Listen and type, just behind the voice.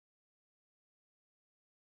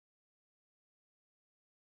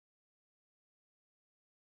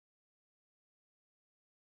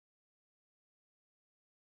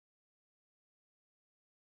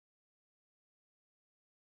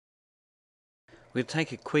We'll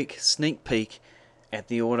take a quick sneak peek at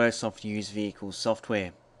the Autosoft used vehicles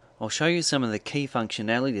software. I'll show you some of the key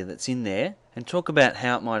functionality that's in there and talk about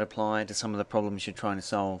how it might apply to some of the problems you're trying to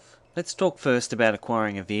solve. Let's talk first about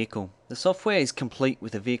acquiring a vehicle. The software is complete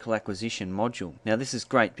with a vehicle acquisition module. Now this is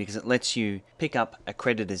great because it lets you pick up a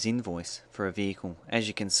creditor's invoice for a vehicle. As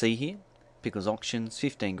you can see here, Pickles Auctions,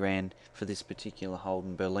 15 grand for this particular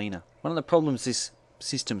Holden Berliner. One of the problems this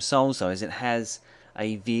system solves though is it has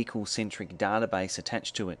a vehicle-centric database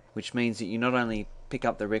attached to it, which means that you not only pick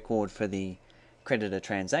up the record for the creditor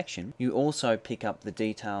transaction, you also pick up the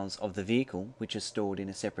details of the vehicle, which is stored in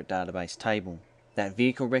a separate database table. That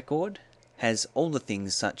vehicle record has all the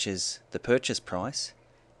things such as the purchase price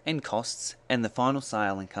and costs and the final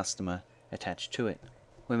sale and customer attached to it.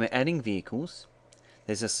 When we're adding vehicles,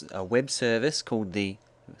 there's a web service called the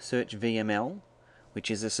Search VML, which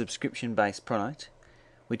is a subscription-based product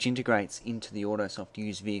which integrates into the Autosoft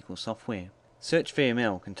used vehicle software. Search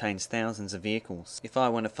VML contains thousands of vehicles. If I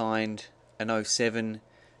want to find an 07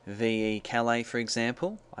 VE Calais, for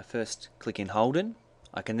example, I first click in Holden.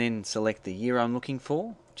 I can then select the year I'm looking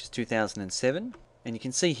for, which is 2007. And you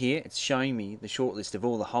can see here it's showing me the shortlist of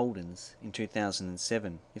all the Holdens in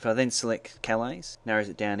 2007. If I then select Calais, narrows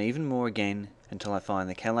it down even more again until I find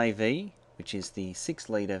the Calais V, which is the 6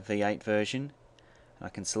 litre V8 version. And I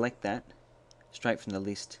can select that straight from the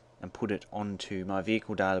list and put it onto my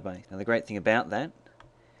vehicle database. Now the great thing about that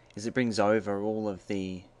is it brings over all of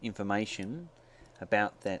the information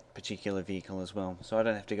about that particular vehicle as well, so I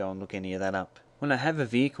don't have to go and look any of that up. When I have a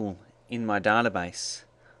vehicle in my database,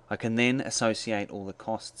 I can then associate all the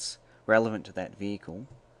costs relevant to that vehicle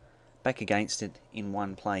back against it in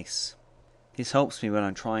one place. This helps me when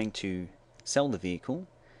I'm trying to sell the vehicle,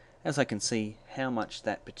 as I can see how much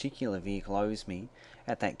that particular vehicle owes me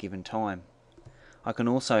at that given time. I can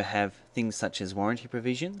also have things such as warranty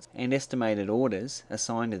provisions and estimated orders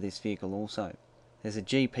assigned to this vehicle also. There's a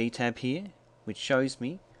GP tab here which shows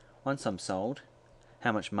me, once I'm sold,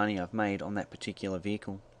 how much money I've made on that particular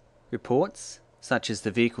vehicle. Reports, such as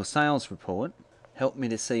the vehicle sales report, help me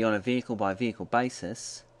to see on a vehicle by vehicle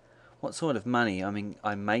basis what sort of money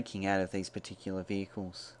I'm making out of these particular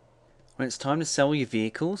vehicles. When it's time to sell your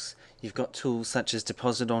vehicles, you've got tools such as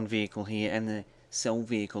deposit on vehicle here and the sell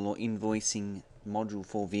vehicle or invoicing module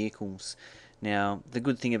for vehicles. Now the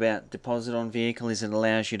good thing about deposit on vehicle is it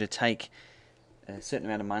allows you to take a certain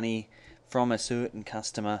amount of money from a certain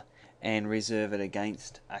customer and reserve it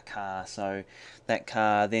against a car, so that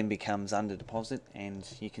car then becomes under deposit and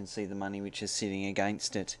you can see the money which is sitting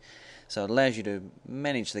against it. So it allows you to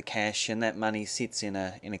manage the cash, and that money sits in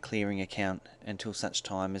a clearing account until such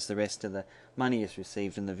time as the rest of the money is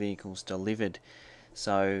received and the vehicle's delivered.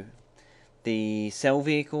 So the sell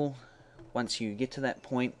vehicle, once you get to that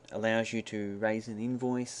point, allows you to raise an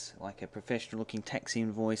invoice, like a professional looking tax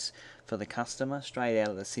invoice for the customer straight out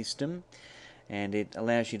of the system, and it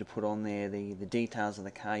allows you to put on there the details of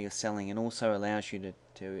the car you're selling, and also allows you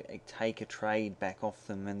to take a trade back off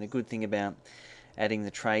them. And the good thing about adding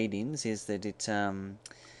the trade-ins is that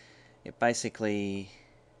it basically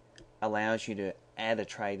allows you to add a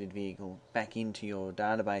traded vehicle back into your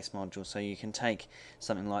database module. So you can take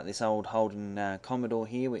something like this old Holden Commodore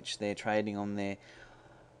here, which they're trading on there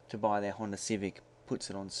to buy their Honda Civic, puts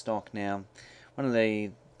it on stock. Now one of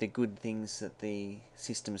the good things that the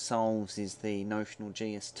system solves is the notional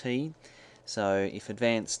GST. So if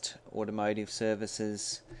Advanced Automotive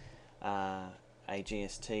Services are a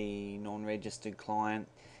GST non-registered client,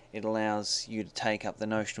 it allows you to take up the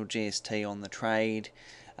notional GST on the trade.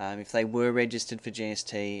 If they were registered for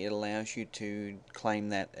GST, it allows you to claim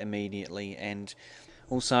that immediately. And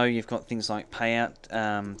also you've got things like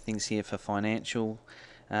payout, things here for financial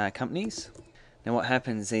companies. Now what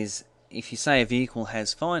happens is, if you say a vehicle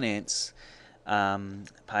has finance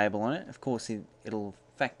payable on it, of course it'll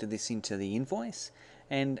factor this into the invoice,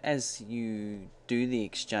 and as you do the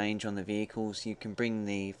exchange on the vehicles, you can bring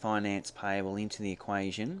the finance payable into the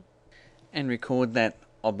equation and record that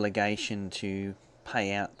obligation to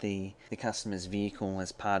pay out the customer's vehicle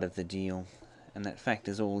as part of the deal, and that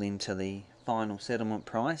factors all into the final settlement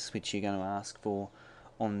price, which you're going to ask for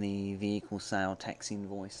on the vehicle sale tax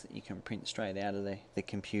invoice that you can print straight out of the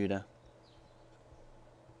computer.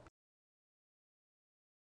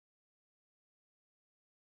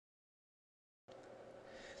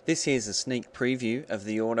 This here's a sneak preview of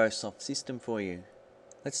the Autosoft system for you.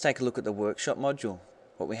 Let's take a look at the workshop module.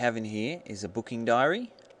 What we have in here is a booking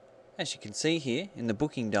diary. As you can see here in the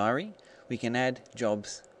booking diary, we can add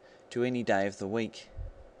jobs to any day of the week.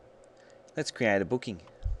 Let's create a booking.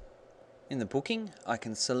 In the booking, I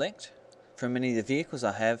can select from any of the vehicles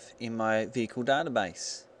I have in my vehicle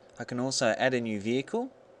database. I can also add a new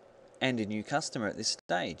vehicle and a new customer at this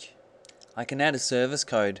stage. I can add a service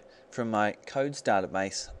code from my codes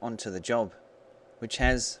database onto the job, which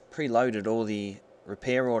has preloaded all the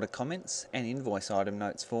repair order comments and invoice item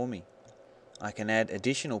notes for me. I can add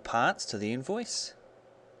additional parts to the invoice.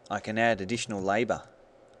 I can add additional labour.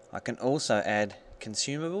 I can also add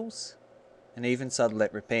consumables and even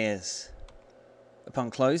sublet repairs.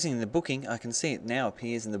 Upon closing the booking, I can see it now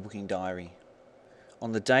appears in the booking diary.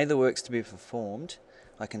 On the day the work's to be performed,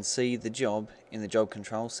 I can see the job in the Job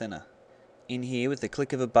Control Centre. In here, with the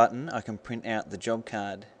click of a button, I can print out the job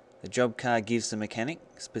card. The job card gives the mechanic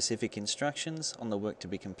specific instructions on the work to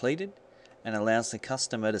be completed and allows the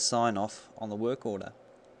customer to sign off on the work order.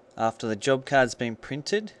 After the job card's been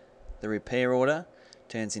printed, the repair order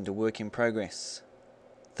turns into work in progress.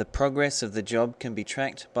 The progress of the job can be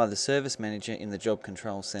tracked by the service manager in the Job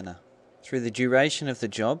Control Centre. Through the duration of the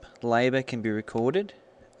job, labour can be recorded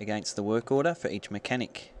against the work order for each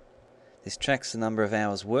mechanic. This tracks the number of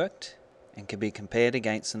hours worked and can be compared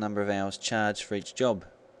against the number of hours charged for each job.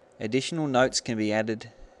 Additional notes can be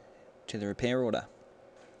added to the repair order.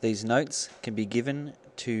 These notes can be given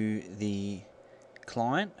to the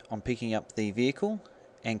client on picking up the vehicle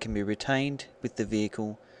and can be retained with the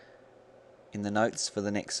vehicle in the notes for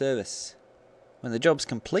the next service. When the job's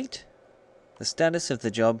complete, the status of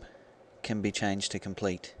the job can be changed to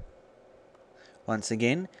complete. Once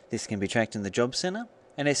again, this can be tracked in the Job Centre,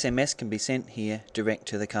 and SMS can be sent here direct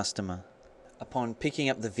to the customer. Upon picking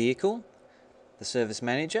up the vehicle, the service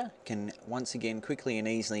manager can once again quickly and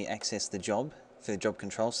easily access the job for the Job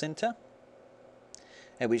Control Centre,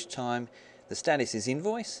 at which time the status is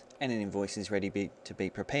invoice and an invoice is ready to be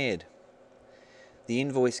prepared. The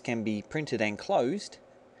invoice can be printed and closed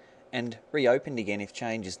and reopened again if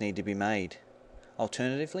changes need to be made.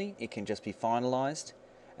 Alternatively, it can just be finalised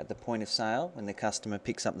at the point of sale when the customer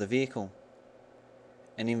picks up the vehicle.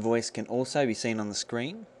 An invoice can also be seen on the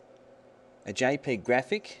screen. A JPEG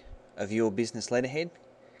graphic of your business letterhead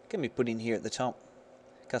can be put in here at the top.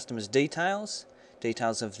 Customer's details,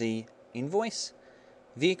 details of the invoice,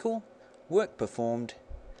 vehicle, work performed,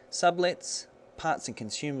 sublets, parts and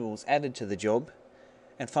consumables added to the job,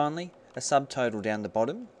 and finally a subtotal down the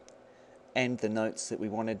bottom, and the notes that we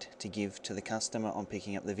wanted to give to the customer on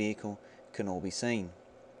picking up the vehicle can all be seen.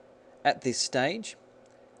 At this stage,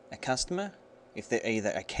 a customer, if they're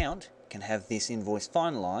either account, can have this invoice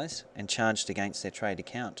finalised and charged against their trade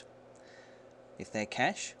account. If they're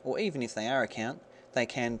cash, or even if they are account, they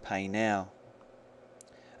can pay now.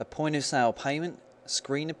 A point of sale payment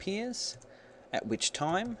screen appears, at which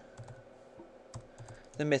time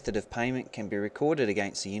the method of payment can be recorded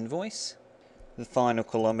against the invoice, the final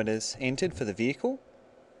kilometres entered for the vehicle,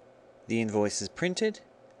 the invoice is printed,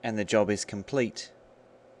 and the job is complete.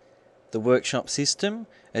 The workshop system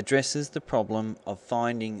addresses the problem of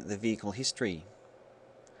finding the vehicle history.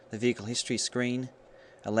 The vehicle history screen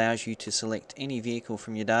allows you to select any vehicle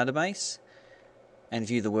from your database and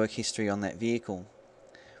view the work history on that vehicle.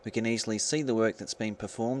 We can easily see the work that's been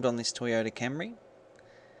performed on this Toyota Camry,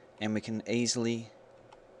 and we can easily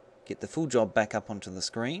get the full job back up onto the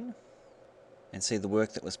screen and see the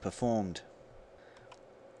work that was performed.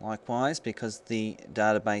 Likewise, because the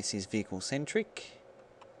database is vehicle centric,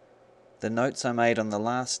 the notes I made on the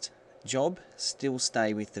last job still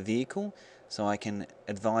stay with the vehicle, so I can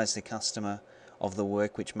advise the customer of the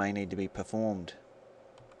work which may need to be performed.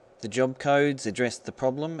 The job codes address the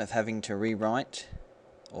problem of having to rewrite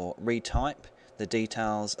or retype the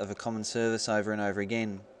details of a common service over and over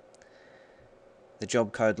again. The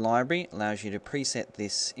job code library allows you to preset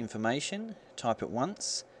this information, type it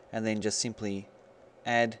once, and then just simply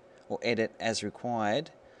add or edit as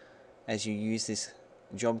required as you use this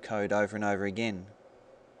job code over and over again.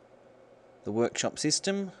 The workshop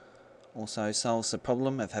system also solves the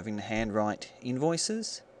problem of having to handwrite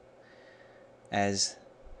invoices, as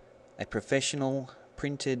a professional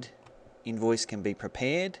printed invoice can be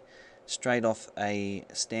prepared straight off a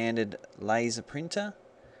standard laser printer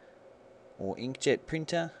or inkjet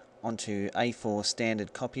printer onto A4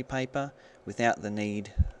 standard copy paper without the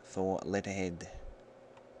need for letterhead.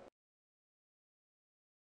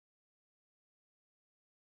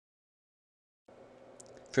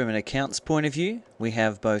 From an accounts point of view, we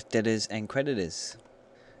have both debtors and creditors.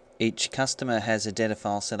 Each customer has a debtor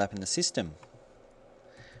file set up in the system.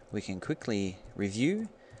 We can quickly review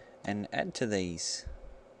and add to these.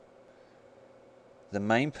 The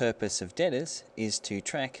main purpose of debtors is to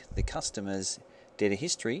track the customer's debtor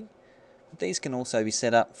history, but these can also be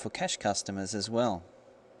set up for cash customers as well.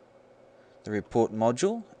 The report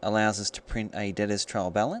module allows us to print a debtor's trial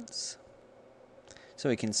balance, so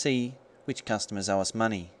we can see which customers owe us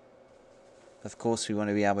money. Of course, we want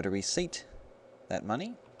to be able to receipt that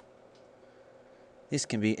money. This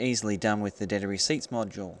can be easily done with the debtor receipts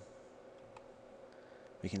module.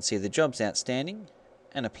 We can see the jobs outstanding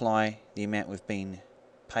and apply the amount we've been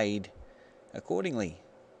paid accordingly.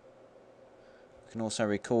 We can also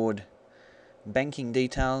record banking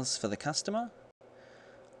details for the customer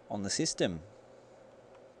on the system.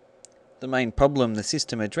 The main problem the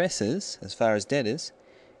system addresses, as far as debtors,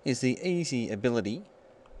 is the easy ability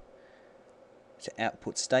to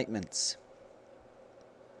output statements.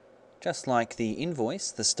 Just like the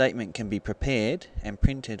invoice, the statement can be prepared and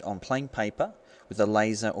printed on plain paper with a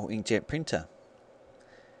laser or inkjet printer.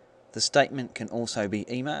 The statement can also be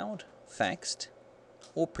emailed, faxed,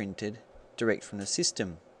 or printed direct from the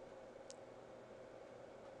system.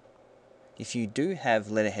 If you do have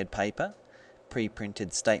letterhead paper,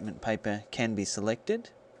 pre-printed statement paper can be selected.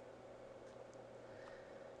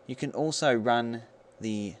 You can also run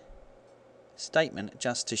the statement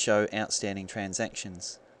just to show outstanding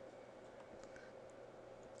transactions.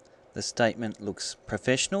 The statement looks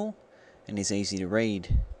professional and is easy to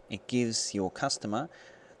read. It gives your customer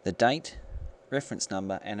the date, reference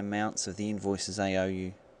number and amounts of the invoices they owe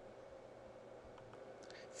you.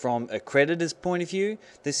 From a creditor's point of view,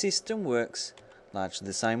 the system works largely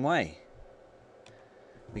the same way.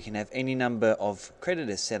 We can have any number of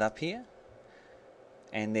creditors set up here,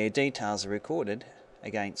 and their details are recorded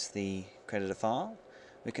against the creditor file.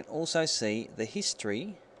 We can also see the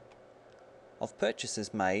history of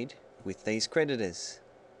purchases made with these creditors.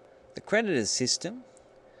 The creditors system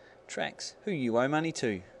tracks who you owe money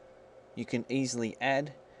to. You can easily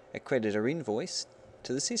add a creditor invoice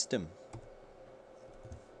to the system.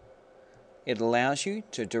 It allows you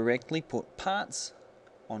to directly put parts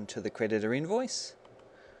onto the creditor invoice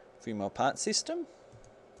from your parts system.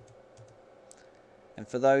 And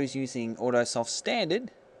for those using Autosoft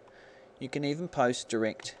Standard, you can even post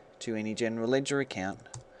direct to any general ledger account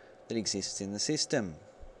that exists in the system.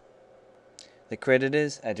 The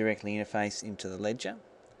creditors are directly interfaced into the ledger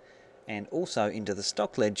and also into the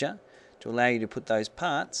stock ledger to allow you to put those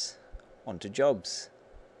parts onto jobs.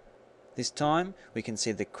 This time we can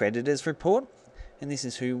see the creditors report, and this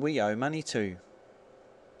is who we owe money to.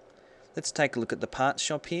 Let's take a look at the parts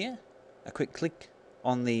shop here. A quick click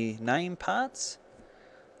on the name parts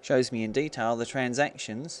shows me in detail the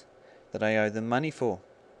transactions that I owe them money for.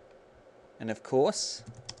 And of course,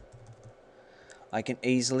 I can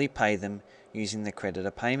easily pay them using the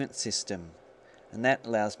creditor payment system, and that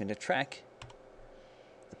allows me to track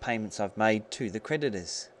the payments I've made to the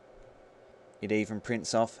creditors. It even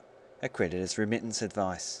prints off a creditor's remittance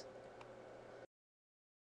advice.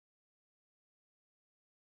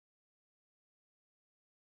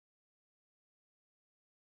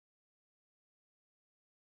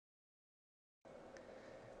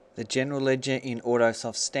 The general ledger in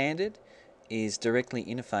Autosoft Standard is directly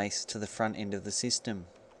interfaced to the front end of the system.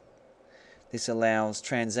 This allows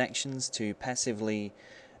transactions to passively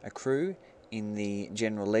accrue in the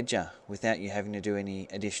general ledger without you having to do any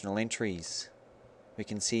additional entries. We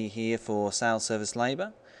can see here for sales service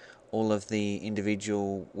labour all of the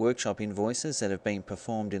individual workshop invoices that have been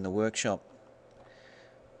performed in the workshop.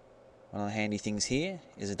 One of the handy things here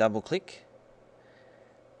is a double click.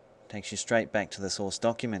 Takes you straight back to the source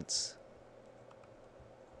documents.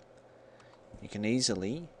 You can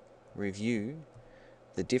easily review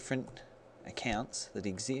the different accounts that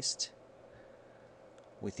exist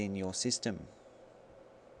within your system.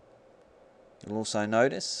 You'll also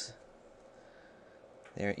notice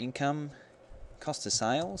there are income, cost of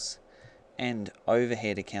sales and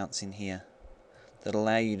overhead accounts in here that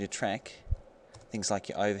allow you to track things like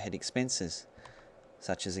your overhead expenses,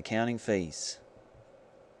 such as accounting fees.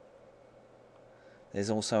 There's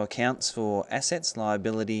also accounts for assets,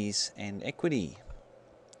 liabilities and equity.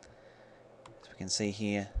 As we can see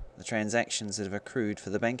here, the transactions that have accrued for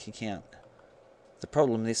the bank account. The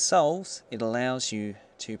problem this solves, it allows you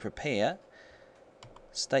to prepare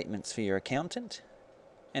statements for your accountant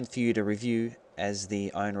and for you to review as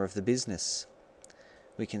the owner of the business.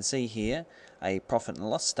 We can see here a profit and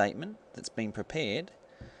loss statement that's been prepared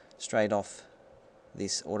straight off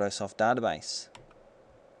this Autosoft database.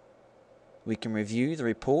 We can review the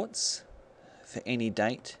reports for any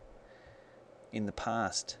date in the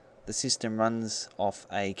past. The system runs off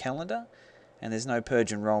a calendar and there's no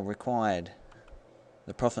purge and roll required.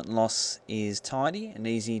 The profit and loss is tidy and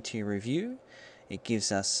easy to review. It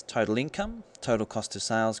gives us total income, total cost of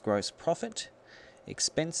sales, gross profit,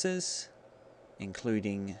 expenses,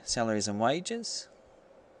 including salaries and wages,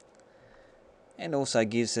 and also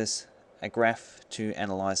gives us a graph to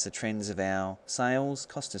analyse the trends of our sales,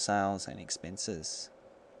 cost of sales and expenses.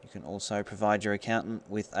 You can also provide your accountant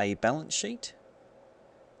with a balance sheet,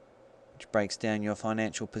 which breaks down your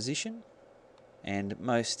financial position. And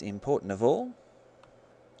most important of all,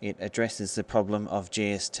 it addresses the problem of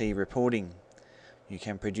GST reporting. You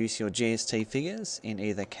can produce your GST figures in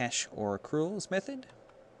either cash or accruals method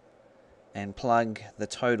and plug the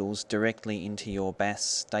totals directly into your BAS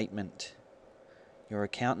statement. Your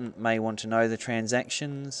accountant may want to know the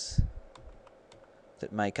transactions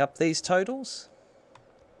that make up these totals.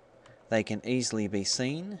 They can easily be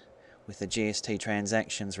seen with the GST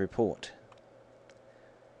transactions report,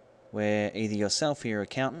 where either yourself or your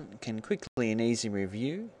accountant can quickly and easily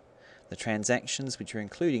review the transactions which you're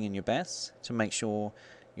including in your BAS to make sure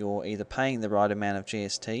you're either paying the right amount of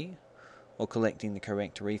GST or collecting the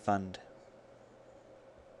correct refund.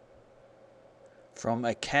 From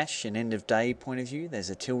a cash and end of day point of view,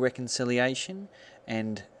 there's a till reconciliation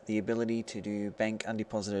and the ability to do bank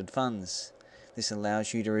undeposited funds. This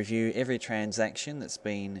allows you to review every transaction that's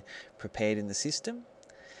been prepared in the system,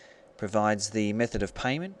 provides the method of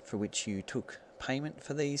payment for which you took payment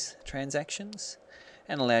for these transactions,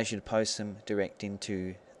 and allows you to post them direct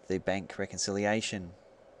into the bank reconciliation.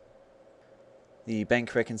 The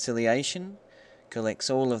bank reconciliation collects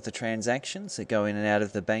all of the transactions that go in and out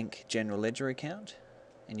of the bank general ledger account,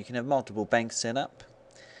 and you can have multiple banks set up.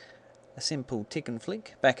 A simple tick and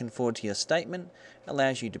flick back and forward to your statement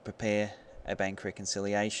allows you to prepare a bank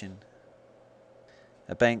reconciliation.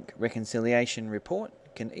 A bank reconciliation report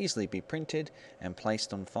can easily be printed and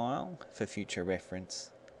placed on file for future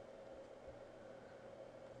reference.